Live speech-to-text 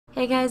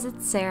Hey guys,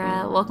 it's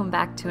Sarah. Welcome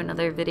back to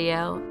another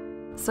video.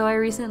 So I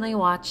recently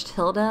watched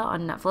Hilda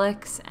on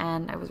Netflix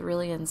and I was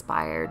really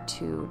inspired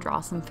to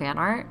draw some fan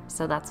art,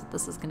 so that's what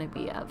this is going to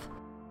be of.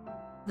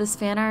 This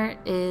fan art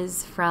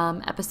is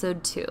from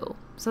episode 2,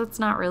 so it's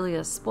not really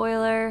a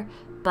spoiler,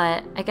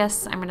 but I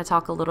guess I'm going to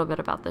talk a little bit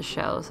about the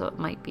show, so it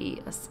might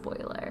be a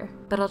spoiler.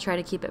 But I'll try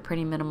to keep it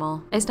pretty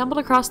minimal. I stumbled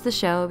across the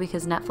show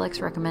because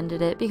Netflix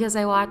recommended it because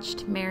I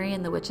watched Mary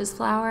and the Witch's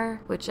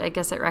Flower, which I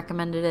guess it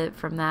recommended it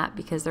from that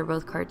because they're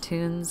both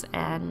cartoons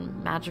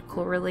and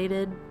magical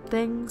related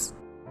things.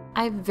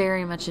 I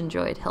very much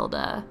enjoyed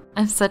Hilda.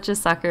 I'm such a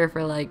sucker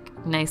for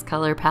like nice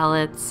color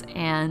palettes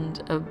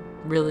and a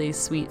really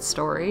sweet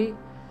story.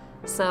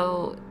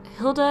 So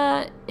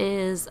Hilda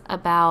is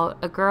about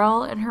a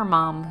girl and her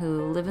mom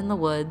who live in the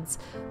woods.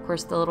 Of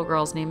course, the little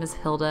girl's name is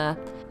Hilda.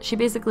 She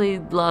basically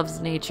loves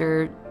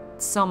nature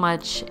so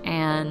much,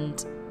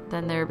 and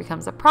then there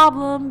becomes a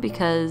problem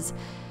because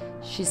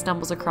she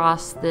stumbles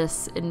across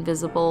this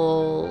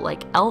invisible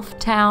like elf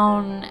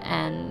town,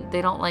 and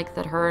they don't like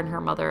that her and her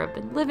mother have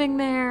been living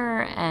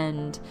there,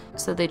 and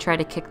so they try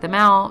to kick them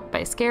out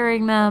by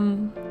scaring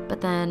them.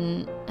 But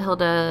then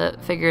Hilda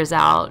figures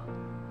out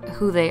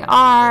who they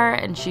are,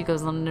 and she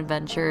goes on an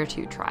adventure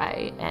to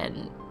try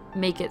and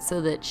make it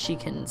so that she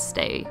can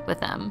stay with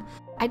them.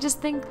 I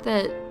just think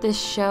that this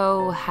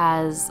show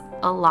has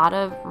a lot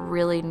of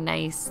really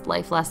nice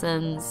life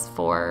lessons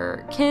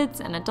for kids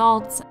and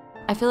adults.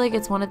 I feel like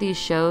it's one of these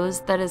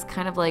shows that is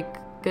kind of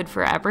like good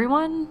for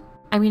everyone.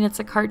 I mean, it's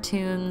a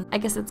cartoon. I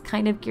guess it's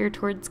kind of geared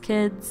towards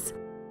kids.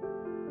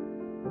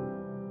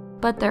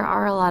 But there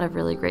are a lot of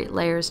really great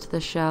layers to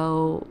the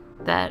show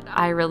that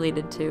I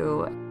related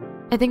to.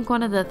 I think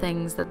one of the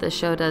things that this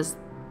show does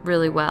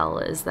really well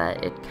is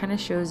that it kind of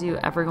shows you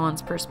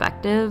everyone's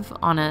perspective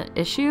on an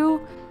issue,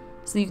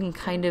 so you can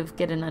kind of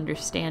get an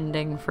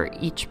understanding for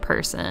each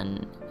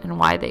person and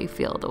why they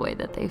feel the way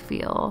that they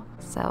feel.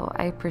 So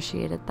I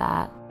appreciated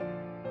that.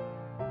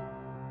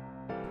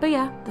 But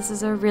yeah, this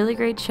is a really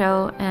great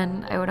show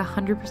and I would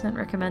 100%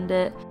 recommend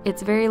it.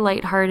 It's very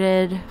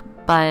lighthearted,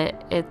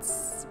 but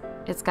it's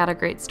got a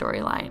great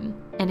storyline.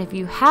 And if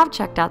you have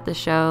checked out the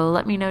show,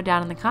 let me know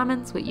down in the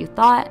comments what you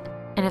thought.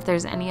 And if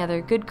there's any other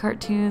good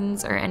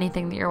cartoons or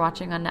anything that you're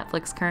watching on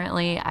Netflix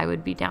currently, I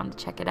would be down to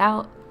check it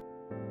out.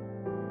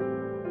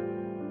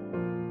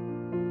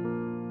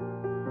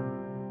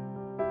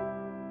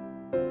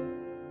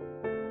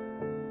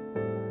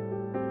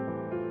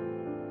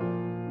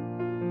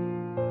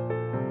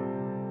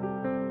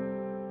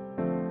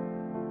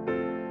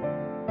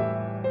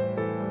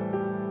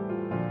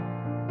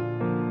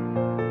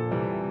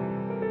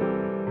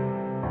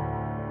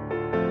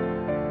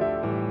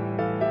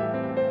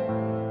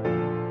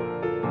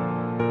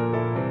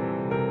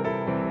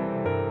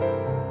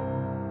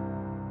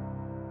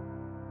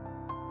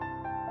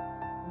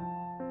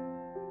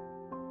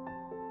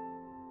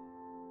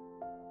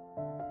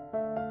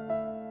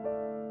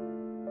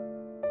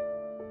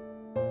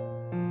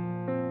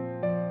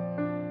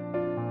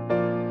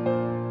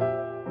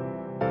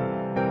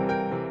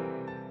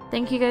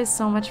 Thank you guys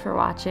so much for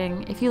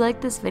watching. If you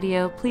liked this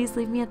video, please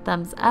leave me a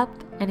thumbs up.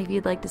 And if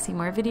you'd like to see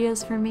more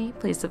videos from me,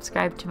 please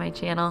subscribe to my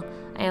channel.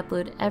 I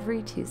upload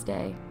every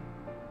Tuesday.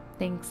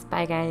 Thanks,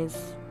 bye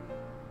guys.